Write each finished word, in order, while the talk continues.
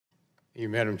Thank you,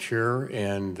 Madam Chair,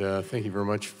 and thank you very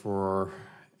much for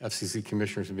our FCC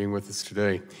commissioners for being with us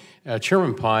today.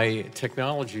 Chairman Pai,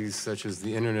 technologies such as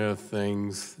the Internet of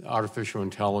Things, artificial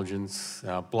intelligence,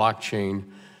 blockchain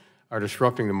are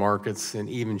disrupting the markets and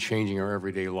even changing our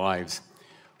everyday lives.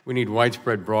 We need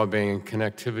widespread broadband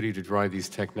connectivity to drive these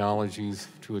technologies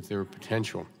to their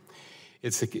potential.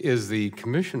 Is the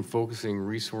Commission focusing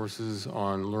resources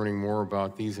on learning more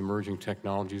about these emerging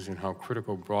technologies and how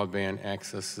critical broadband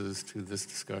access is to this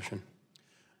discussion?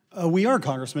 We are,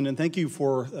 Congressman, and thank you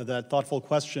for that thoughtful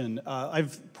question.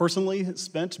 I've personally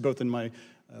spent, both in my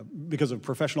because of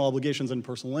professional obligations and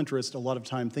personal interest, a lot of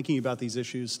time thinking about these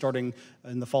issues starting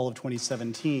in the fall of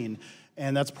 2017.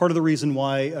 And that's part of the reason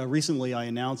why recently I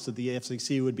announced that the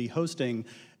FCC would be hosting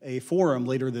a forum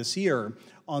later this year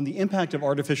on the impact of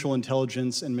artificial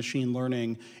intelligence and machine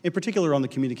learning, in particular on the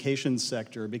communications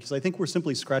sector, because I think we're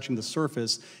simply scratching the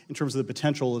surface in terms of the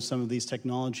potential of some of these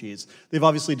technologies. They've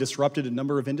obviously disrupted a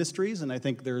number of industries, and I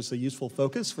think there's a useful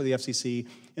focus for the FCC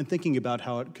in thinking about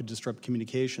how it could disrupt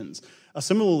communications.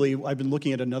 Similarly, I've been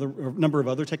looking at a number of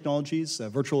other technologies,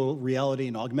 virtual reality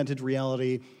and augmented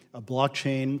reality,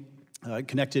 blockchain,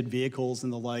 connected vehicles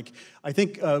and the like. I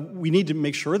think we need to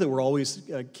make sure that we're always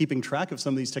keeping track of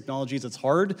some of these technologies. It's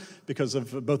hard because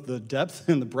of both the depth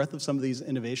and the breadth of some of these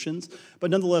innovations.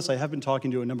 But nonetheless, I have been talking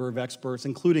to a number of experts,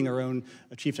 including our own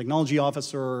chief technology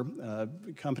officer,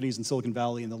 companies in Silicon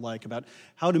Valley and the like, about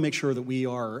how to make sure that we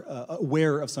are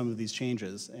aware of some of these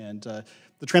changes. And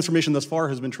the transformation thus far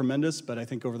has been tremendous, but I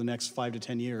think over the next 5 to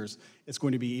 10 years, it's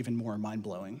going to be even more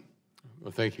mind-blowing.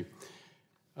 Well, thank you.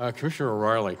 Commissioner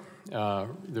O'Reilly,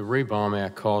 the Ray Baum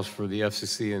Act calls for the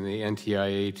FCC and the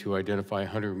NTIA to identify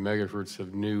 100 megahertz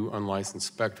of new unlicensed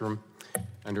spectrum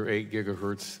under 8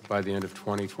 gigahertz by the end of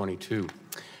 2022.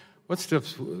 What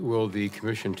steps will the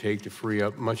Commission take to free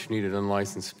up much-needed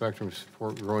unlicensed spectrum to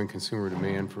support growing consumer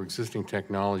demand for existing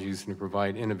technologies and to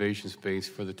provide innovation space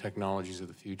for the technologies of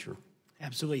the future?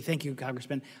 Absolutely. Thank you,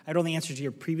 Congressman. I know the answer to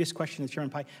your previous question, Chairman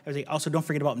Pai. I would say also don't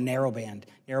forget about narrowband.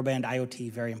 Narrowband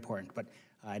IoT, very important, but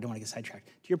I don't want to get sidetracked.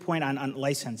 To your point on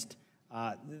licensed,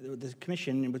 the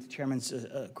Commission, with the Chairman's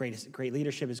great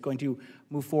leadership, is going to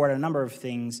move forward on a number of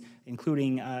things,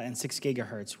 including in 6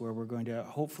 gigahertz, where we're going to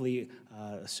hopefully,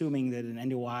 assuming that an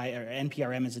NDY or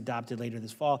NPRM is adopted later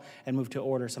this fall and move to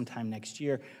order sometime next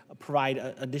year, provide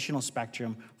additional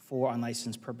spectrum for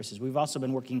unlicensed purposes. We've also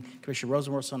been working, Commissioner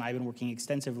Rosenworcel and I have been working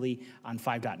extensively on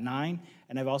 5.9,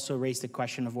 and I've also raised the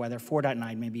question of whether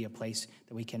 4.9 may be a place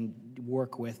that we can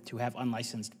work with to have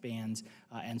unlicensed bands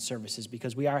and services,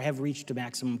 because we have reached a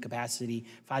maximum capacity.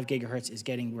 5 gigahertz is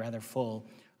getting rather full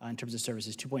in terms of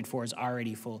services. 2.4 is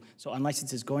already full. So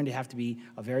unlicensed is going to have to be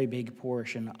a very big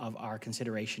portion of our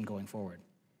consideration going forward.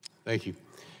 Thank you.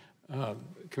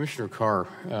 Commissioner Carr,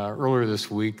 earlier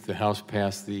this week, the House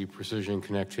passed the Precision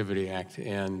Connectivity Act,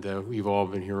 and we've all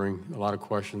been hearing a lot of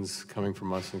questions coming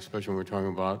from us, especially when we're talking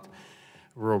about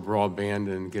rural broadband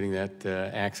and getting that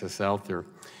access out there.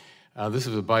 This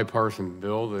is a bipartisan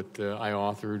bill that I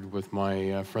authored with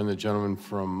my friend, the gentleman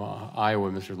from Iowa,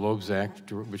 Mr.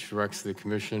 Lobzak, which directs the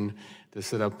Commission to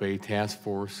set up a task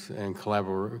force and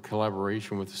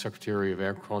collaboration with the Secretary of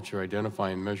Agriculture,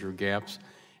 identify and measure gaps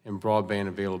in broadband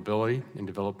availability and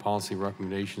develop policy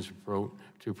recommendations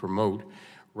to promote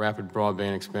rapid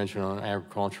broadband expansion on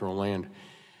agricultural land.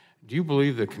 Do you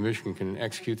believe the Commission can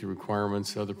execute the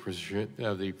requirements of the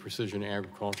Precision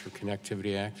Agriculture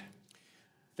Connectivity Act?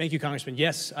 Thank you, Congressman.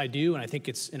 Yes, I do, and I think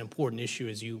it's an important issue,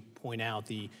 as you point out,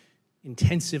 the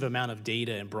intensive amount of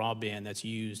data and broadband that's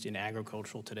used in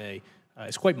agricultural today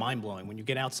is quite mind-blowing. When you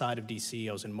get outside of D.C.,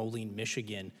 I was in Moline,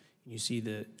 Michigan, and you see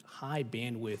the high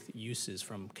bandwidth uses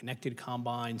from connected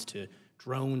combines to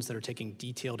drones that are taking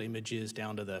detailed images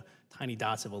down to the tiny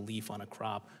dots of a leaf on a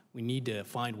crop. We need to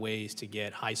find ways to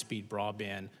get high-speed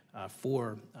broadband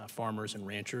for farmers and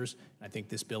ranchers. And I think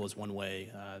this bill is one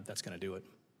way that's going to do it.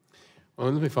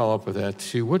 Well, let me follow up with that.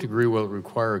 To what degree will it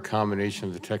require a combination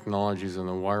of the technologies on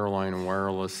the wireline and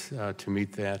wireless to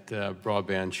meet that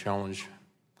broadband challenge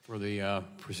for the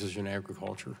precision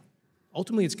agriculture?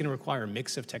 Ultimately, it's going to require a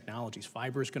mix of technologies.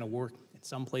 Fiber is going to work in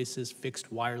some places, fixed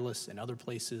wireless in other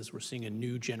places. We're seeing a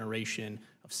new generation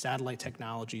of satellite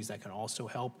technologies that can also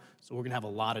help. So we're going to have a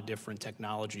lot of different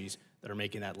technologies that are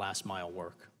making that last mile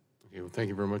work. Okay, well, thank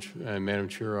you very much, Madam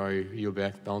Chair. I yield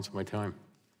back the balance of my time.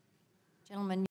 Gentlemen.